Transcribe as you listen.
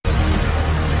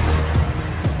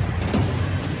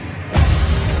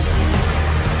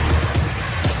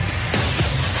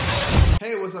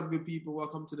what's up, good people?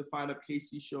 Welcome to the FIREDUP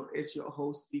KC show. It's your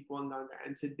host, Zeke Wanganga.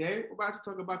 And today we're about to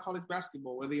talk about college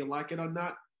basketball. Whether you like it or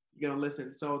not, you're going to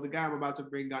listen. So the guy I'm about to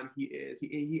bring on,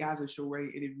 he has a show where he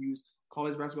interviews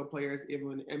college basketball players,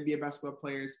 even NBA basketball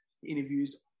players. He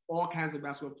interviews all kinds of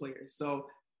basketball players.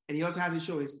 And he also has a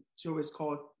show. His show is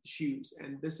called Shoes.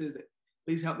 And this is it.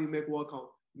 Please help me make welcome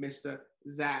Mr.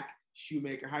 Zach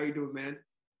Schumaker. How you doing, man?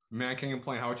 Man, I can't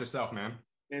complain. How about yourself, man?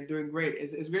 And doing great.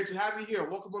 It's great to have you here.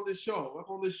 Welcome on the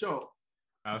show.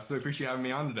 I so appreciate having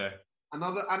me on today.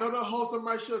 Another host of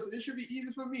my show. So this should be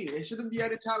easy for me. It shouldn't be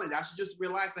any challenge. I should just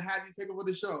relax and have you take over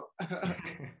the show.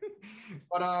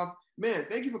 But man,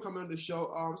 thank you for coming on the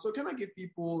show. So can I give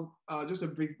people just a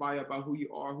brief bio about who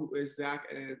you are, who is Zach,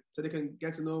 and so they can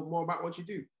get to know more about what you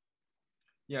do?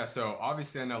 Yeah, so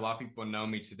obviously I know a lot of people know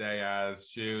me today as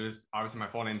Shoes. Obviously my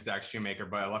full name is Zach Schumaker,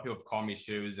 but a lot of people call me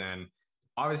Shoes. And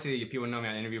obviously people know me.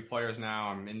 I interview players now.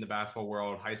 I'm in the basketball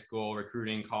world, high school,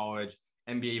 recruiting, college,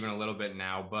 NBA even a little bit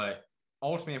now. But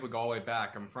ultimately, if we go all the way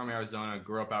back, I'm from Arizona,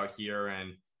 grew up out here,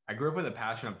 and I grew up with a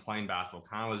passion of playing basketball.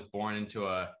 Kind of was born into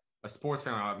a sports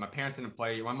family. My parents didn't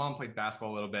play. My mom played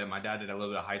basketball a little bit. My dad did a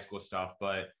little bit of high school stuff,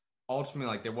 but ultimately,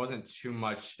 like there wasn't too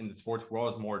much in the sports world.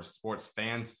 It was more just sports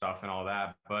fan stuff and all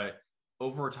that. But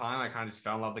over time, I kind of just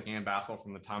fell in love with the game of basketball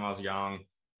from the time I was young.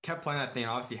 Kept playing that thing.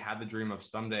 Obviously, had the dream of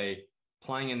someday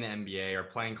playing in the NBA or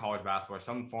playing college basketball or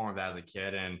some form of that as a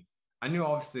kid. And I knew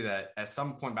obviously that at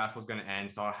some point basketball was going to end.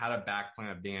 So I had a back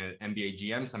plan of being an NBA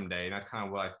GM someday. And that's kind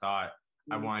of what I thought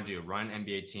I wanted to do, run an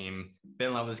NBA team, been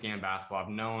in love with this game of basketball. I've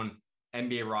known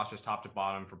NBA rosters top to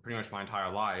bottom for pretty much my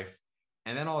entire life.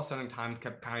 And then all of a sudden, time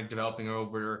kept kind of developing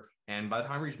over. And by the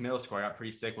time I reached middle school, I got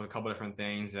pretty sick with a couple of different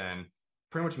things and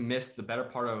pretty much missed the better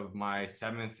part of my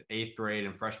 7th, 8th grade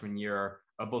and freshman year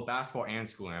of both basketball and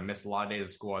schooling. I missed a lot of days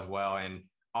of school as well. And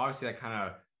obviously, that kind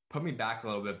of put me back a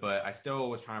little bit, but I still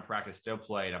was trying to practice, still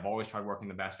played. I've always tried working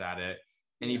the best at it.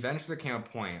 And eventually there came a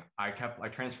point. I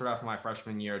transferred out from my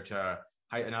freshman year to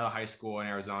another high school in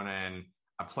Arizona, and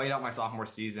I played out my sophomore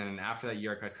season. And after that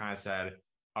year, I just kind of said,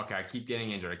 okay, I keep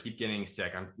getting injured. I keep getting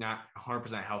sick. I'm not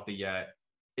 100% healthy yet.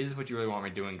 Is this what you really want me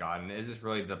doing, God? And is this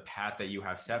really the path that you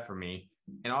have set for me?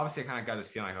 And obviously, I kind of got this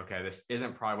feeling like, okay, this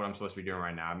isn't probably what I'm supposed to be doing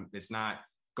right now. It's not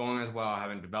going as well. I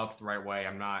haven't developed the right way.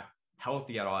 I'm not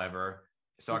healthy at all ever.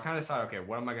 So I kind of decided, okay,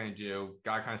 what am I going to do?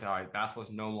 God kind of said, all right, basketball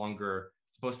is no longer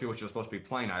supposed to be what you're supposed to be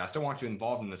playing at. I still want you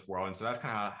involved in this world. And so that's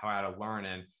kind of how I had to learn.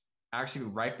 And actually,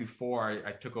 right before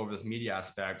I took over this media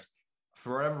aspect,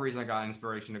 for whatever reason, I got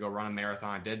inspiration to go run a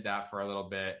marathon. I did that for a little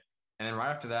bit. And then right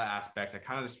after that aspect, I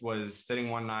kind of just was sitting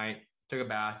one night, took a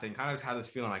bath, and kind of just had this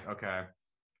feeling like, okay,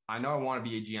 I know I want to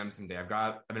be a GM someday.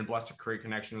 I've been blessed to create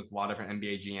connections with a lot of different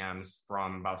NBA GMs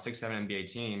from about 6, 7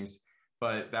 NBA teams.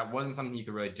 But that wasn't something you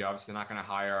could really do. Obviously, they're not going to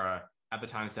hire at the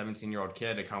time, 17-year-old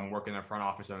kid to come work in the front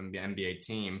office of an NBA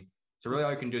team. So really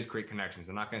all you can do is create connections.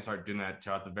 They're not going to start doing that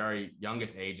till at the very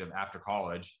youngest age of after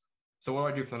college. So what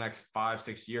do I do for the next 5,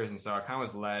 6 years? And so I kind of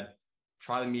was led,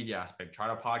 try the media aspect, try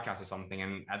to podcast or something.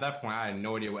 And at that point, I had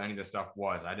no idea what any of this stuff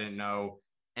was. I didn't know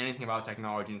anything about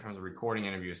technology in terms of recording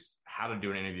interviews, how to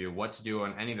do an interview, what to do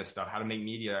on any of this stuff, how to make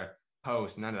media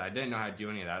posts, none of that. I didn't know how to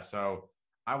do any of that. So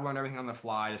I learned everything on the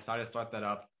fly. I decided to start that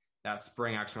up that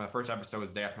spring. Actually, my first episode was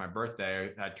the day after my birthday.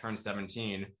 I turned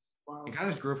 17. Wow. It kind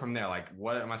of just grew from there. Like,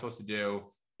 what am I supposed to do?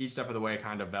 Each step of the way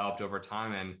kind of developed over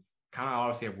time. And kind of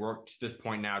obviously have worked to this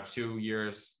point now, about 2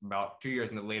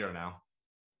 years later now.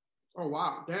 Oh,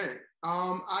 wow. Dang.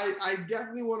 I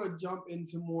definitely want to jump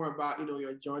into more about,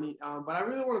 your journey. But I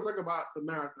really want to talk about the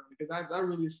marathon because that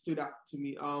really stood out to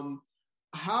me.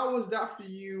 How was that for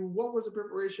you? What was the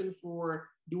preparation for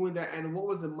doing that? And what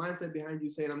was the mindset behind you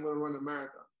saying, I'm going to run a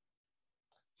marathon?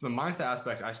 So the mindset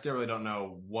aspect, I still really don't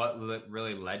know what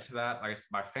really led to that. Like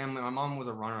my family, my mom was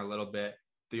a runner a little bit,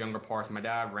 the younger parts. My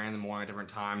dad ran in the morning at different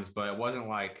times, but it wasn't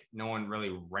like no one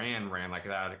really ran like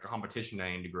that, a competition to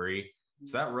any degree.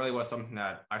 So that really was something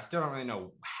that I still don't really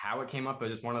know how it came up, but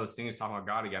just one of those things talking about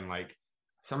God again. Like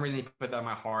for some reason he put that in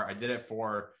my heart. I did it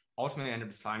for ultimately I ended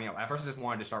up signing up. At first I just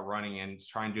wanted to start running and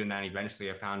try and doing that. And eventually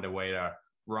I found a way to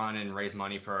run and raise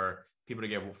money for people to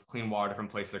get clean water,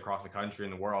 different places across the country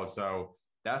and the world. So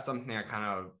that's something I kind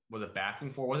of was a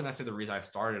backing for. It wasn't necessarily the reason I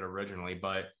started originally,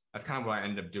 but that's kind of what I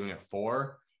ended up doing it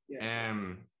for. Yeah.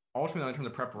 And ultimately in terms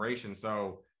of preparation,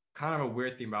 so kind of a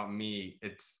weird thing about me,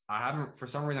 I haven't, for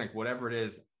some reason, like whatever it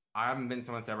is, I haven't been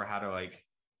someone that's ever had to like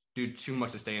do too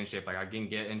much to stay in shape. Like I can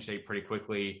get in shape pretty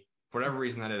quickly. For whatever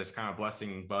reason that is, it's kind of a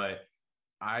blessing, but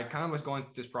I kind of was going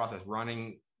through this process,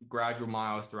 running gradual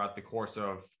miles throughout the course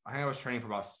of, I think I was training for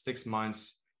about 6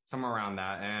 months, somewhere around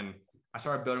that. And I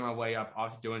started building my way up,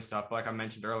 obviously doing stuff. But like I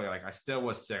mentioned earlier, like I still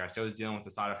was sick. I still was dealing with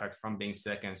the side effects from being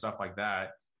sick and stuff like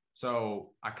that.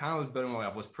 So I kind of was building my way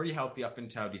up, was pretty healthy up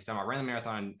until December. I ran the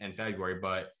marathon in February,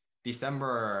 but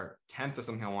December 10th or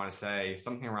something, I want to say,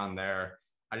 something around there,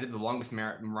 I did the longest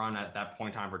run at that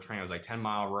point in time for training. It was like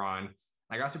 10-mile run.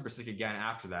 I got super sick again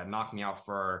after that, knocked me out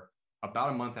for about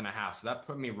a month and a half. So that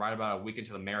put me right about a week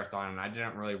into the marathon, and I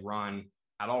didn't really run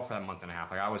at all for that month and a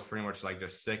half. Like I was pretty much like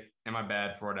just sick in my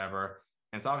bed for whatever.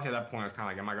 And so obviously at that point, I was kind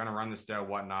of like, am I going to run this day or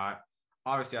whatnot?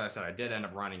 Obviously, as I said, I did end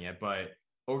up running it, but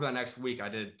over that next week, I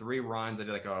did 3 runs. I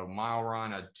did like a mile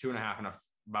run, a 2.5, and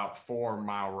about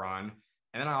 4-mile run.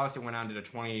 And then I obviously went out and did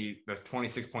the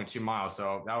 26.2 miles.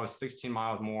 So that was 16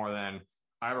 miles more than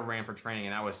I ever ran for training.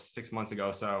 And that was 6 months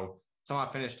ago. So somehow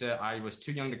I finished it. I was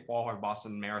too young to qualify for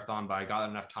Boston Marathon, but I got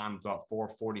enough time, about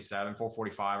 4:47,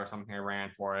 4:45 or something I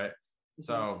ran for it.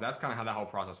 So that's kind of how that whole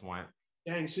process went.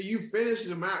 Dang, so you finished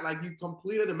the marathon, like you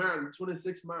completed the marathon,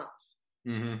 26 miles.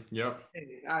 Yep.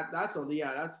 Hey,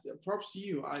 that's props to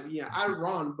you. I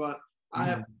run, but I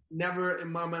have never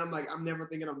in my mind. I'm never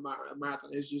thinking of a marathon.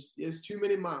 It's too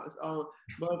many miles.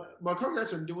 But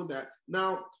congrats on doing that.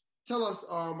 Now, tell us,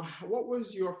 what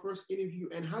was your first interview,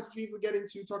 and how did you even get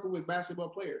into talking with basketball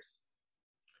players?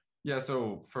 Yeah,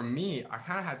 so for me, I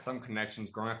kind of had some connections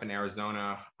growing up in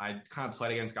Arizona. I kind of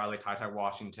played against guys like Ty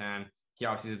Washington. He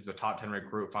obviously is the top 10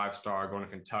 recruit, 5-star, going to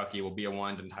Kentucky, will be a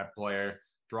one type player.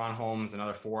 Deron Holmes,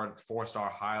 another 4-star,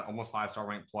 high, almost 5-star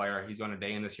ranked player. He's going to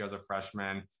Dayton this year as a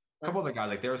freshman. A couple of the guys,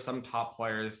 like there were some top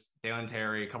players, Dalen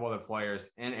Terry, a couple of the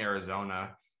players in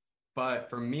Arizona.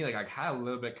 But for me, like I had a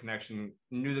little bit of connection,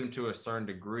 knew them to a certain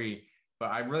degree,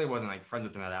 but I really wasn't like friends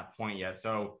with them at that point yet.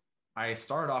 So I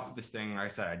started off with this thing. Like I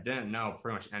said, I didn't know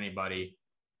pretty much anybody.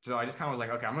 So I just kind of was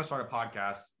like, okay, I'm going to start a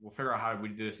podcast. We'll figure out how we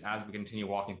do this as we continue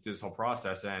walking through this whole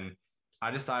process. And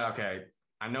I decided, okay,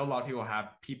 I know a lot of people have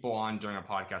people on during a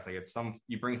podcast. Like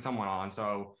you bring someone on.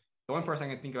 So the one person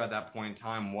I can think of at that point in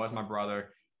time was my brother.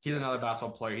 He's another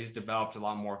basketball player. He's developed a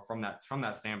lot more from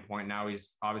that standpoint. Now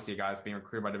he's obviously a guy that's being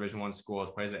recruited by Division I schools,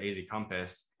 plays at AZ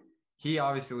Compass. He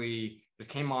obviously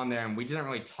just came on there and we didn't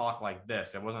really talk like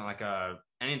this. It wasn't like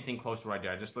anything close to what I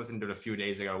did. I just listened to it a few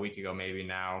days ago, a week ago, maybe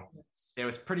now. It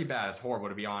was pretty bad. It's horrible,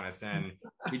 to be honest. And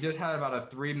we just had about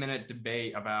a 3-minute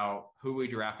debate about who we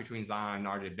draft between Zion and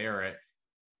RJ Barrett.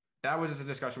 That was just a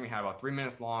discussion we had about 3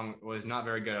 minutes long. It was not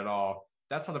very good at all.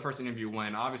 That's how the first interview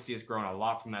went. Obviously, it's grown a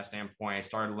lot from that standpoint. I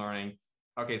started learning,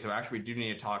 okay, so actually we do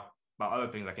need to talk about other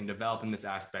things I can develop in this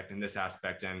aspect,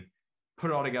 and put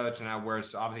it all together to now where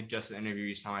it's obviously just an interview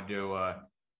each time I do a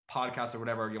podcast or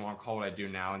whatever you want to call it, I do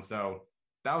now. And so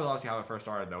that was obviously how it first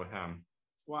started, though, with him.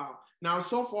 Wow. Now,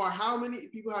 so far, how many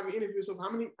people have you interviewed? So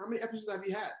how many episodes have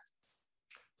you had?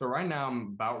 So right now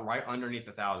I'm about right underneath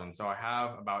 1,000. So I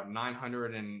have about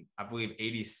 900 and I believe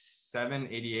 87,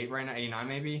 88 right now, 89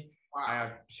 maybe. Wow. I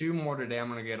have 2 more today I'm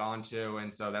going to get onto.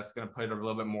 And so that's going to put it a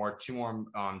little bit more, 2 more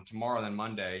tomorrow than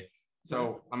Monday.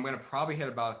 So I'm going to probably hit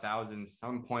about 1,000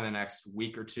 some point in the next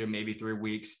week or 2, maybe 3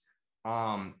 weeks.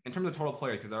 In terms of total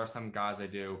players, because there are some guys I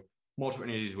do multiple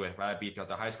interviews with, right? I beat throughout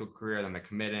their high school career, then the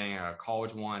committing, a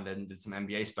college one, then did some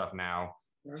NBA stuff now.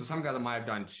 So some guys I might have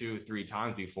done 2-3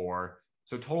 times before.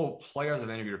 So total players I've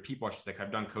interviewed, or people I should say,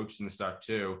 I've done coaches and stuff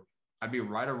too. I'd be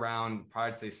right around,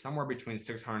 probably say somewhere between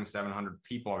 600 and 700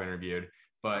 people I've interviewed.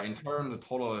 But in terms of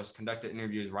total conducted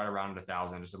interviews, right around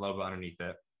 1,000, just a little bit underneath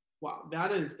it. Wow,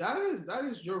 that is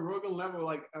Joe Rogan level,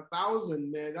 like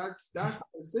 1,000, man. That's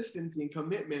consistency and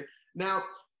commitment. Now,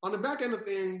 on the back end of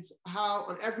things, how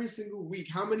on every single week,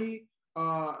 how many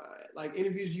like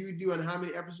interviews you do and how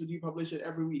many episodes do you publish it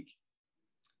every week?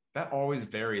 That always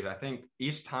varies. I think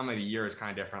each time of the year is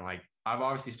kind of different. Like I've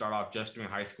obviously started off just doing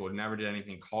high school, never did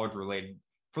anything college related.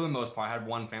 For the most part, I had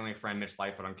one family friend, Mitch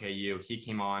Lightfoot on KU. He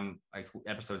came on like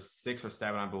episode 6 or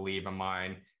 7, I believe, on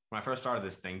mine when I first started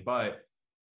this thing. But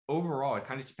overall, it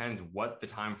kind of depends what the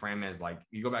time frame is. Like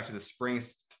you go back to the spring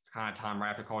kind of time right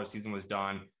after college season was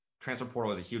done. Transfer portal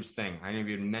was a huge thing. I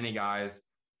interviewed many guys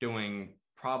I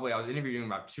was interviewing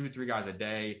about 2 to 3 guys a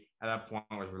day. At that point,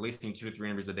 I was releasing 2 to 3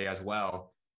 interviews a day as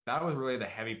well. That was really the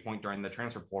heavy point during the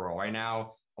transfer portal. Right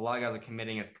now, a lot of guys are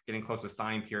committing. It's getting close to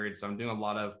signing period. So I'm doing a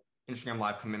lot of Instagram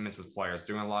live commitments with players,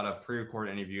 doing a lot of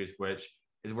pre-recorded interviews, which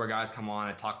is where guys come on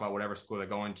and talk about whatever school they're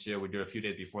going to. We do it a few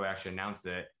days before they actually announce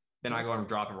it. Then I go and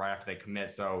drop it right after they commit.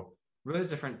 So really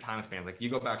different time spans. Like you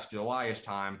go back to July-ish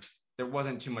time, there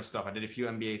wasn't too much stuff. I did a few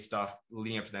NBA stuff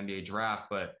leading up to the NBA draft,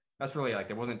 but that's really like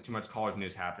there wasn't too much college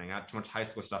news happening, not too much high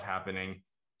school stuff happening.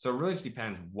 So it really just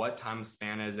depends what time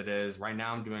span it is. Right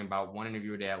now I'm doing about 1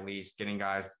 interview a day at least, getting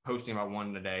guys posting about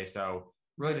 1 a day. So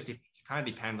really just kind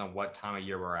of depends on what time of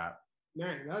year we're at.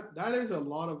 Man, that is a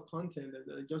lot of content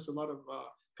and just a lot of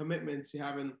commitments to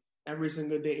having every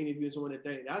single day interviews on a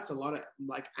day. That's a lot of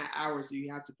like hours that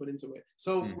you have to put into it.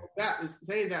 So for that is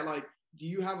saying that, like, do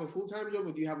you have a full-time job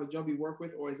or do you have a job you work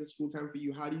with, or is this full-time for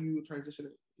you? How do you transition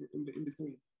it in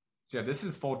between? So yeah, this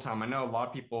is full time. I know a lot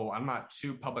of people, I'm not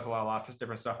too public about a lot of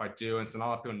different stuff I do. And so not a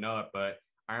lot of people know it, but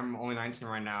I'm only 19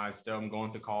 right now. I'm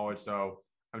going through college. So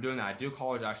I'm doing that. I do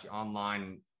college actually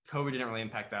online. COVID didn't really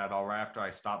impact that at all. Right after I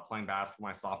stopped playing basketball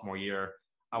my sophomore year,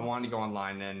 I wanted to go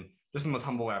online, and just the most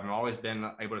humble way. I've always been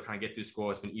able to kind of get through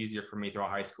school. It's been easier for me throughout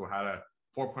high school. Had a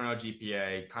 4.0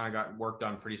 GPA, kind of got work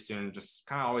done pretty soon. Just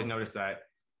kind of always noticed that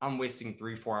I'm wasting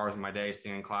 3-4 hours of my day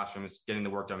sitting in classrooms, getting the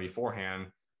work done beforehand.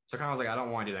 So kind of was like, I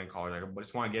don't want to do that in college. Like, I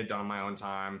just want to get it done on my own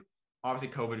time. Obviously,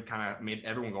 COVID kind of made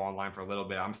everyone go online for a little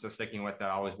bit. I'm still sticking with that.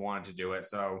 I always wanted to do it.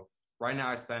 So right now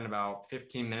I spend about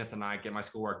 15 minutes a night, get my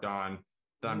schoolwork done.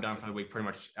 Then I'm done for the week pretty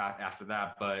much after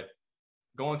that. But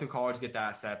going through college, get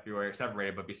that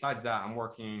separated. But besides that, I'm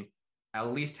working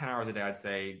at least 10 hours a day, I'd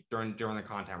say, during the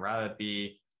content, rather it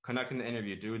be conducting the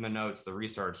interview, doing the notes, the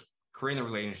research, creating the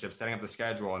relationship, setting up the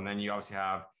schedule. And then you obviously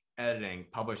have editing,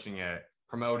 publishing it,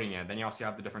 promoting it. Then you also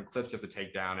have the different clips you have to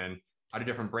take down. And I do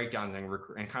different breakdowns and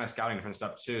kind of scouting different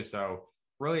stuff too. So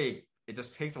really, it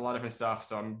just takes a lot of different stuff.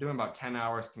 So I'm doing about 10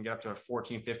 hours, can get up to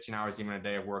 14, 15 hours even a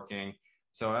day of working.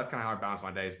 So that's kind of how I balance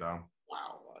my days though.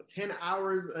 Wow, 10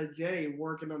 hours a day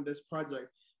working on this project.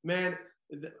 Man,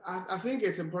 I think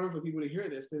it's important for people to hear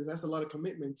this because that's a lot of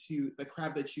commitment to the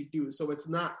craft that you do. So it's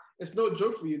no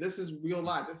joke for you. This is real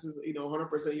life. This is,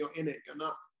 100% you're in it. You're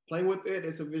not playing with it.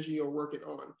 It's a vision you're working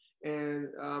on. And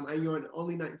you're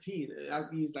only 19.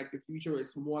 That means like the future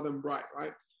is more than bright,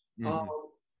 right? Mm-hmm.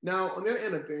 Now, on the other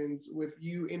end of things, with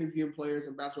you interviewing players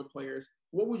and basketball players,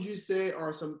 what would you say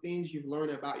are some things you've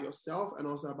learned about yourself and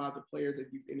also about the players that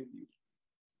you've interviewed?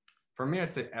 For me, I'd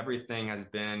say everything has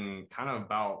been kind of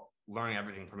about learning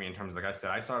everything for me in terms of, like I said,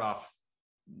 I started off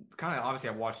kind of, obviously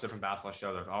I've watched different basketball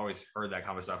shows. I've always heard that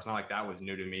kind of stuff. It's not like that was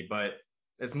new to me, but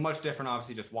it's much different,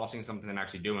 obviously, just watching something and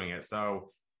actually doing it.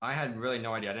 So I had really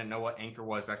no idea. I didn't know what Anchor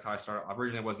was. That's how I started.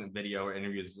 Originally, it wasn't video or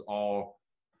interviews. It was all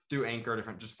through Anchor,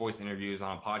 different just voice interviews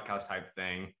on a podcast type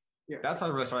thing. Yeah. That's how I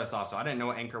really started off. So I didn't know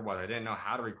what Anchor was. I didn't know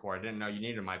how to record. I didn't know you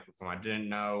needed a microphone. I didn't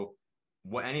know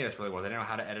what any of this really was. I didn't know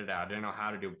how to edit out. I didn't know how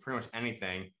to do pretty much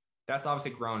anything. That's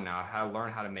obviously grown now. How to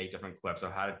learn how to make different clips,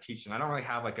 of how to teach. And I don't really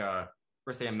have like a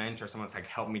mentor, someone that's like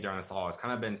helped me during this all. It's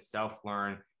kind of been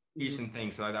self-learn, teaching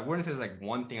things. So I wouldn't say it's like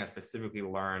one thing I specifically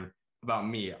learned about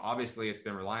me. Obviously, it's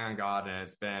been relying on God, and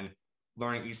it's been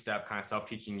learning each step, kind of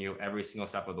self-teaching you every single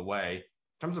step of the way.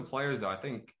 In terms of players, though, I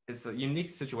think it's a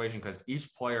unique situation because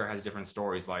each player has different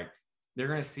stories. Like, they're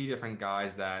going to see different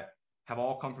guys that have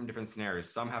all come from different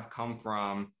scenarios. Some have come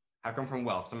from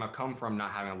wealth. Some have come from not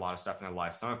having a lot of stuff in their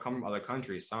life. Some have come from other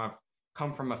countries. Some have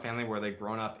come from a family where they've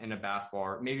grown up in a basketball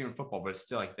or maybe even football, but it's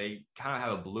still like they kind of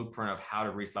have a blueprint of how to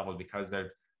reach levels because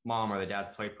their mom or their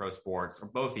dad's played pro sports, or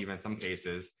both even in some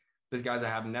cases. There's guys that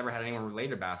have never had anyone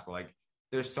related to basketball. Like,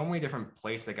 there's so many different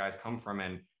places that guys come from.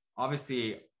 And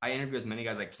obviously, I interview as many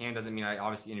guys as I can. Doesn't mean I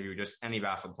obviously interview just any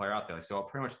basketball player out there. So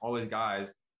pretty much all these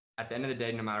guys, at the end of the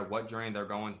day, no matter what journey they're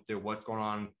going through, what's going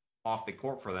on off the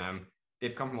court for them,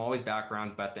 they've come from all these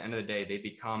backgrounds. But at the end of the day, they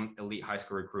become elite high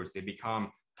school recruits. They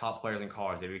become top players in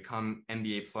college. They become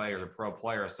NBA players or pro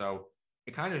players. So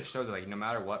it kind of shows that, like, no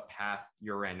matter what path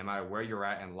you're in, no matter where you're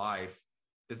at in life,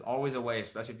 there's always a way,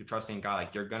 especially if you're trusting God,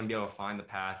 like, you're going to be able to find the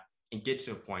path and get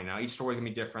to a point. Now, each story is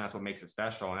going to be different. That's what makes it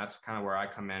special. And that's kind of where I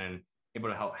come in and able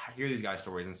to help hear these guys'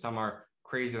 stories. And some are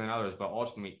crazier than others, but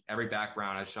ultimately every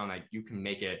background has shown that you can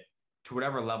make it to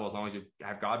whatever level, as long as you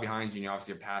have God behind you and you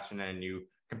obviously are passionate and you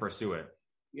can pursue it.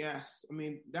 Yes. I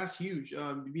mean, that's huge.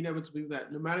 Being able to believe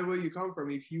that no matter where you come from,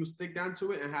 if you stick down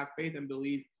to it and have faith and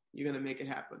believe, you're going to make it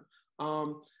happen.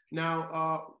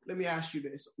 Now, let me ask you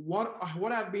this. What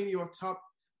have been your top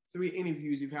 3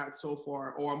 interviews you've had so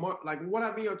far, or more, like, what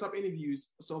have been your top interviews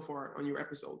so far on your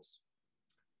episodes?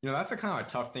 That's a kind of a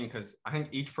tough thing because I think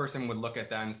each person would look at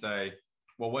that and say,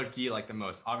 well, what do you like the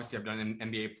most? Obviously, I've done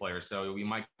NBA players, so we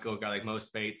might go a guy like Mo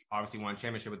Spates, obviously won a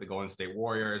championship with the Golden State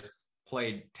Warriors,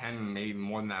 played 10, maybe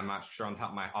more than that. I'm not sure off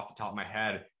the top of my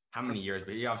head how many years,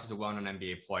 but he obviously is a well-known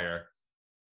NBA player.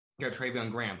 You got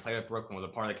Travion Graham, played with Brooklyn, was a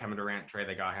part of the Kevin Durant trade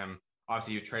that got him.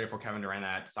 Obviously, he was traded for Kevin Durant,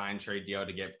 that signed trade deal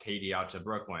to get KD out to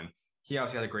Brooklyn. He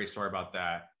obviously had a great story about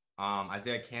that.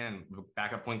 Isaiah Cannon,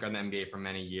 backup point guard in the NBA for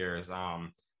many years.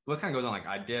 What kind of goes on? Like,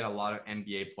 I did a lot of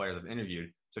NBA players I've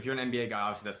interviewed. So if you're an NBA guy,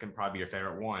 obviously that's going to probably be your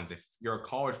favorite ones. If you're a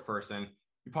college person,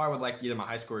 you probably would like either my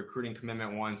high school recruiting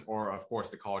commitment ones or, of course,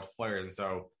 the college players. And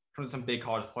so in terms of some big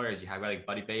college players, you have like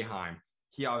Buddy Boeheim,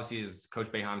 He obviously is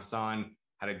Coach Boeheim's son,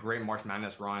 had a great March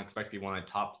Madness run, expected to be one of the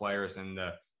top players in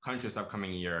the country this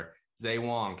upcoming year. Zay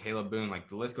Wong, Caleb Boone, like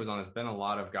the list goes on. There's been a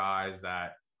lot of guys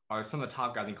that are some of the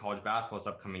top guys in college basketball this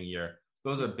upcoming year.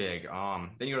 Those are big.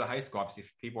 Then you go to high school. Obviously,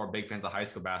 people are big fans of high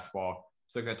school basketball.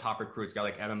 So look at the top recruits, guy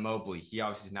like Evan Mobley. He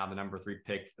obviously is now the number 3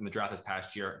 pick in the draft this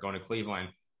past year, going to Cleveland.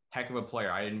 Heck of a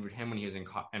player. I interviewed him when he was in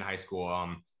high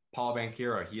school. Paul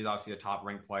Banchero, he's obviously a top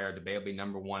ranked player, debatably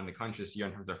number 1 in the country this year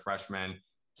in terms of freshmen.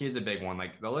 He's a big one.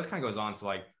 Like the list kind of goes on. So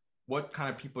like, what kind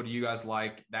of people do you guys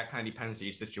like? That kind of depends on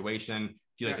each situation.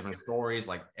 Do you like different stories?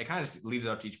 Like it kind of leaves it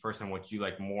up to each person what you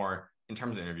like more in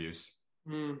terms of interviews.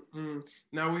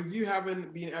 Now, with you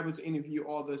having been able to interview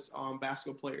all this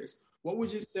basketball players, what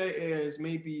would you say is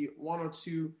maybe 1 or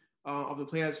 2 of the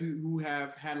players who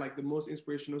have had like the most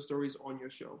inspirational stories on your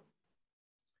show?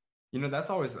 You know, that's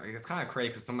always, it's kind of crazy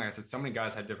because like I said, so many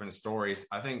guys had different stories.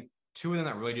 I think 2 of them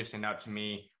that really do stand out to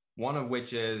me, one of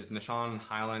which is Nashawn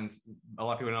Highlands. A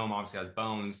lot of people know him obviously as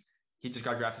Bones. He just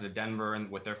got drafted to Denver and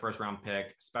with their first round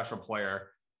pick, special player.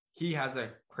 He has a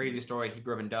crazy story. He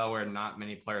grew up in Delaware. Not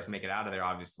many players make it out of there,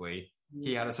 obviously.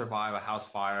 He had to survive a house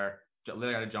fire,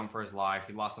 literally had to jump for his life.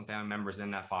 He lost some family members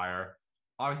in that fire.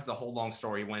 Obviously, it's a whole long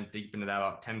story. He went deep into that,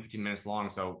 about 10, 15 minutes long.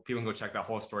 So people can go check that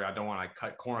whole story. I don't want to like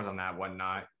cut corners on that,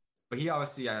 whatnot. But he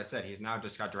obviously, as I said, he's now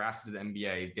just got drafted to the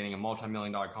NBA. He's getting a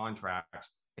multi-million-dollar contract.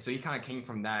 And so he kind of came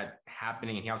from that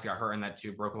happening. And he obviously got hurt in that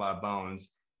too, broke a lot of bones.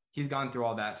 He's gone through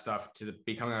all that stuff to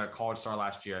becoming a college star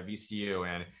last year at VCU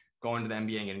and going to the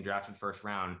NBA and getting drafted first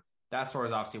round. That story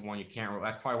is obviously one you can't,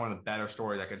 that's probably one of the better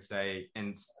stories I could say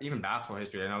in even basketball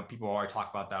history. I know people already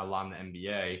talk about that a lot in the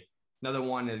NBA. Another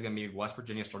one is going to be West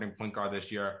Virginia starting point guard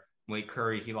this year, Malik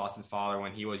Curry. He lost his father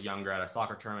when he was younger at a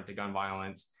soccer tournament to gun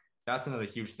violence. That's another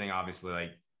huge thing, obviously,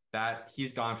 like that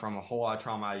he's gone from a whole lot of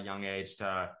trauma at a young age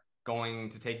to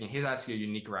going to taking his actually a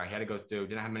unique route. He had to go through,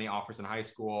 didn't have many offers in high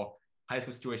school. High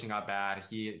school situation got bad.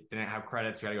 He didn't have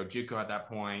credits. So he had to go JUCO at that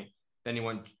point. Then he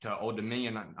went to Old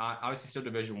Dominion, obviously still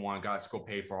Division I, got school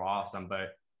paid for, awesome, but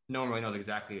no one really knows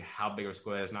exactly how big of a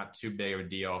school it is, not too big of a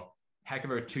deal. Heck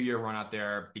of a 2-year run out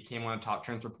there, became one of the top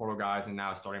transfer portal guys, and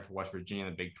now starting for West Virginia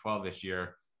in the Big 12 this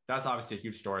year. That's obviously a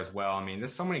huge story as well. I mean,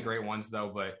 there's so many great ones,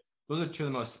 though, but those are 2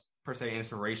 of the most, per se,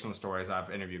 inspirational stories I've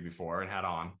interviewed before and had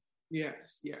on.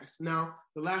 Yes. Now,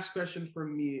 the last question for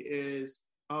me is,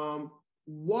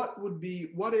 what would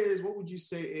you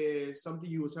say is something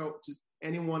you would tell to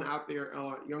anyone out there,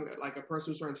 young, like a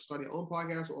person who's trying to start their own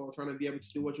podcast or trying to be able to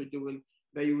do what you're doing,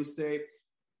 that you would say,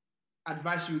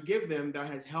 advice you would give them that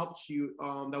has helped you,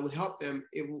 that would help them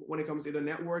when it comes to either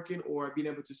networking or being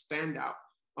able to stand out,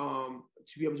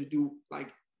 to be able to do,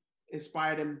 like,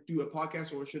 inspire them to do a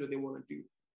podcast or what should they want to do?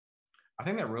 I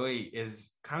think that really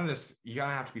is kind of just, you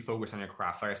gotta have to be focused on your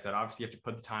craft. Like I said, obviously you have to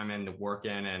put the time in, the work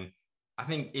in. And I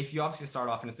think if you obviously start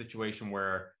off in a situation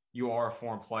where you are a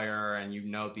former player and you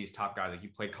know these top guys, like you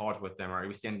played college with them, or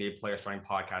you see NBA players starting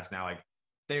podcasts now, like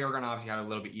they are going to obviously have a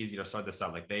little bit easier to start this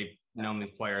up. Like they've known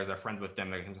these players, they're friends with them,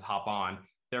 they can just hop on.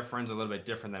 Their friends are a little bit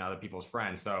different than other people's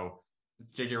friends. So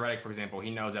JJ Redick, for example,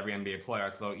 he knows every NBA player.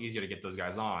 It's a little easier to get those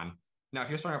guys on. Now, if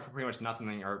you're starting off for pretty much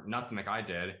nothing like I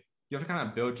did, you have to kind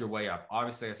of build your way up.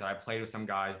 Obviously, like I said, I played with some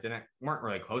guys, weren't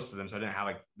really close to them, so I didn't have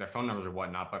like their phone numbers or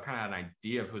whatnot, but kind of had an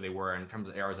idea of who they were in terms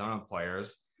of Arizona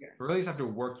players. Yeah. You really just have to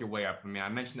work your way up. I mean, I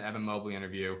mentioned the Evan Mobley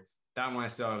interview. That one I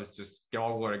still was just get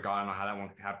all glory to God. I don't know how that one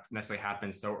necessarily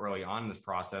happened so early on in this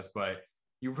process, but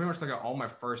you pretty much look at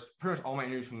pretty much all my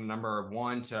interviews from number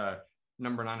 1 to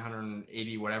number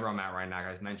 980, whatever I'm at right now,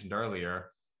 guys mentioned earlier.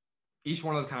 Each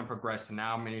one of those kind of progressed to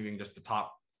now maybe just the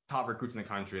top recruits in the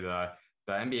country, the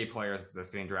NBA players that's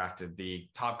getting drafted, the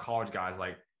top college guys.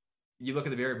 Like you look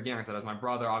at the very beginning, like I said, as my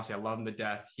brother, obviously I love him to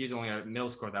death. He's only a middle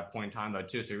school at that point in time though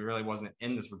too. So he really wasn't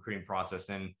in this recruiting process,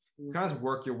 and you kind of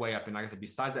work your way up. And like I said,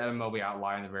 besides the Evan Mobley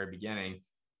outlier in the very beginning,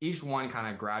 each one kind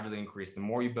of gradually increased. The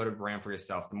more you build a brand for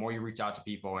yourself, the more you reach out to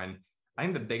people. And I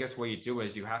think the biggest way you do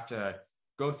is you have to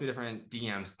go through different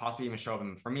DMs, possibly even show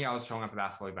them. For me, I was showing up at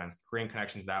basketball events, creating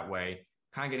connections that way,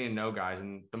 kind of getting to know guys.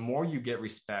 And the more you get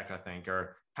respect, I think,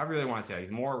 or however you really want to say it,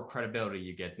 the more credibility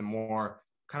you get, the more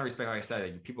kind of respect, like I said,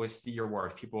 that people see your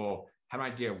work, people have an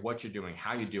idea of what you're doing,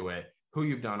 how you do it, who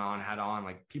you've had on,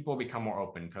 like people become more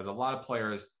open because a lot of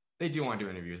players, they do want to do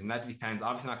interviews, and that depends.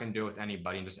 Obviously not going to do it with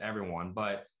anybody and just everyone,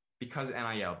 but because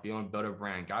NIL, being able to build a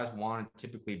brand, guys want to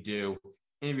typically do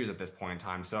interviews at this point in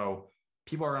time. So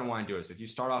people are going to want to do it. So if you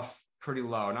start off pretty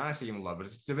low, not necessarily even low, but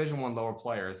it's Division I lower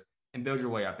players, and build your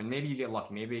way up. And maybe you get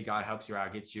lucky. Maybe God helps you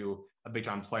out, gets you a big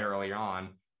time player earlier on.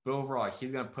 But overall,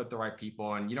 he's going to put the right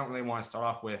people, and you don't really want to start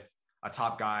off with a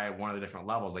top guy at one of the different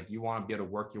levels. Like you want to be able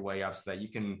to work your way up so that you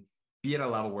can be at a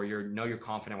level where you're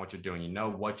confident what you're doing. You know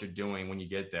what you're doing when you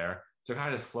get there. So it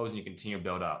kind of just flows and you continue to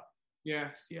build up.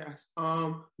 Yes.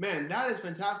 Man, that is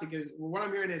fantastic. Because what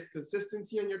I'm hearing is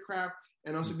consistency on your craft,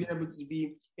 and also being able to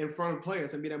be in front of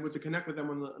players and being able to connect with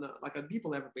them on a deeper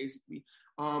level, basically.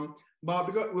 But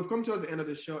because we've come towards the end of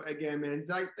the show again, man.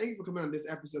 Zach, thank you for coming on this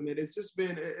episode, man.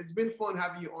 It's been fun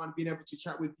having you on, being able to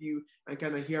chat with you and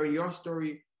kind of hearing your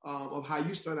story of how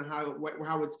you started and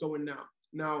how it's going now.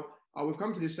 Now, we've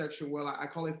come to this section where I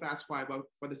call it Fast Five, but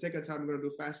for the sake of time, I'm going to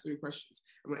do fast 3 questions.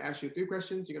 I'm going to ask you 3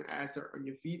 questions. You're going to answer on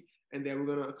your feet, and then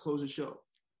we're going to close the show.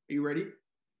 Are you ready?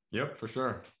 Yep, for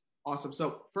sure. Awesome.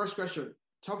 So first question,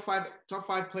 top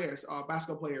five players,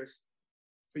 basketball players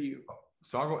for you.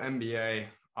 So I'll go NBA.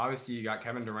 Obviously, you got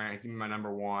Kevin Durant. He's even my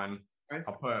number 1. Okay.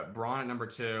 I'll put Braun at number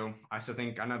 2.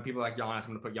 I know people like Giannis. I'm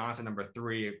going to put Giannis at number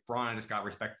 3. Braun, I just got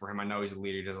respect for him. I know he's a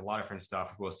leader. He does a lot of different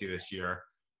stuff we'll see this year.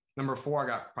 Number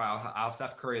 4, I'll have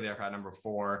Steph Curry there for at number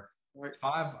 4. Right.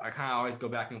 5, I kind of always go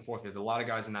back and forth. There's a lot of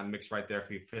guys in that mix right there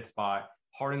for your 5th spot.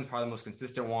 Harden's probably the most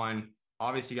consistent one.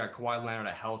 Obviously, you got Kawhi Leonard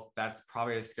at health. That's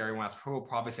probably a scary one. I'll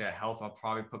probably say at health. I'll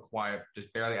probably put Kawhi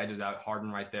just barely edges out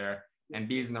Harden right there. And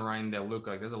B's in the running there. Luka.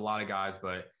 Like, there's a lot of guys,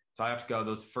 but so I have to go.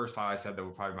 Those first 5 I said that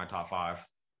were probably my top 5.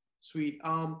 Sweet.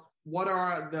 What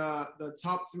are the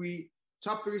top three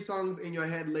songs in your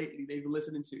head lately that you've been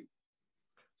listening to?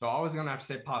 So always gonna have to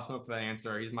say Pop Smoke for that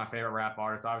answer. He's my favorite rap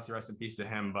artist. Obviously, rest in peace to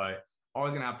him, but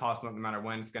always gonna have Pop Smoke no matter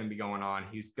when it's gonna be going on.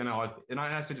 He's gonna always, and not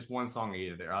necessarily just one song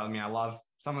either. I mean, I love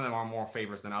some of them are more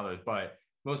favorites than others, but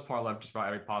most part I love just about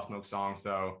every Pop Smoke song.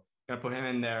 So gonna put him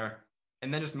in there.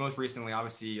 And then just most recently,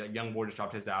 obviously, like Young Boy just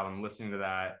dropped his album. Listening to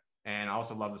that, and I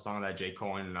also love the song that J.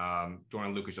 Cole and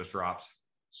Jordan Lucas just dropped.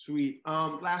 Sweet.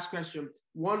 Last question.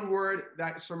 One word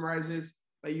that summarizes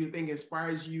that you think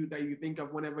inspires you, that you think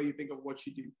of whenever you think of what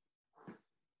you do.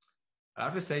 I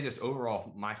have to say, just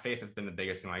overall, my faith has been the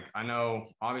biggest thing. Like, I know,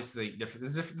 obviously, there's a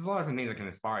lot of different things that can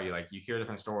inspire you. Like, you hear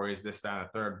different stories, this, that, and the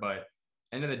third. But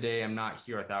end of the day, I'm not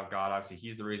here without God. Obviously,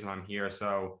 He's the reason I'm here.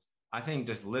 So I think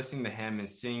just listening to Him and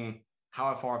seeing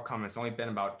how far I've come. It's only been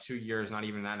about 2 years, not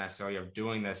even that necessarily, of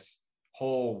doing this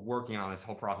working on this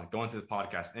whole process, going through the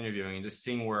podcast, interviewing, and just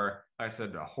seeing where, like I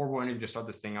said, a horrible interview to start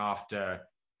this thing off to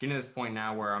getting to this point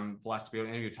now where I'm blessed to be able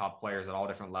to interview top players at all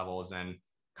different levels and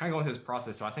kind of going through this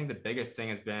process. So I think the biggest thing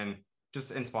has been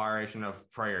just inspiration of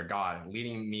prayer, God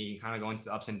leading me, kind of going through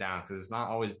the ups and downs, because it's not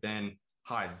always been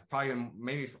highs. It's probably been,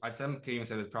 maybe I'd say, could even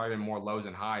say there's probably been more lows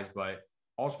than highs, but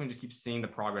ultimately just keep seeing the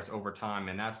progress over time.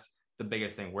 And that's the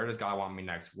biggest thing. Where does God want me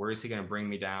next? Where is He going to bring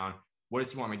me down? What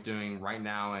does He want me doing right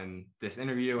now in this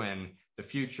interview and the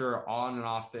future, on and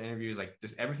off the interviews? Like,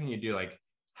 just everything you do, like,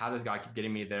 how does God keep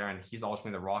getting me there? And He's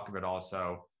ultimately the rock of it all.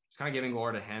 So just kind of giving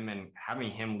glory to Him and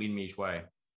having Him lead me each way.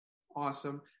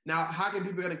 Awesome. Now, how can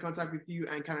people get in contact with you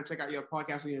and kind of check out your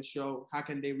podcast and your show? How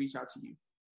can they reach out to you?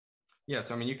 Yeah,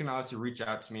 so I mean, you can obviously reach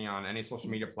out to me on any social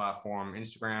media platform: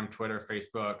 Instagram, Twitter,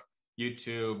 Facebook,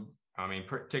 YouTube. I mean,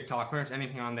 TikTok, pretty much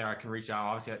anything on there I can reach out.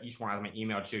 Obviously, each one has my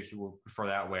email too, if you would prefer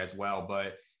that way as well.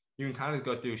 But you can kind of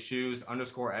go through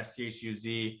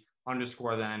shoes_STHUZ_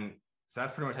 then. So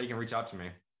that's pretty much how you can reach out to me.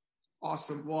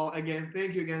 Awesome. Well, again,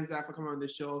 thank you again, Zach, for coming on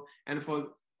this show. And for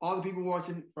all the people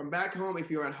watching from back home, if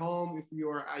you're at home, if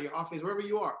you're at your office, wherever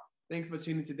you are, thank you for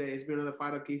tuning in today. It's been another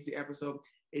FIREDUP KC episode.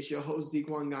 It's your host, Zeke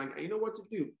Wangang. And you know what to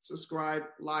do. Subscribe,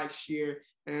 like, share,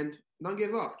 and don't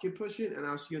give up. Keep pushing, and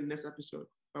I'll see you in the next episode.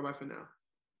 Bye-bye for now.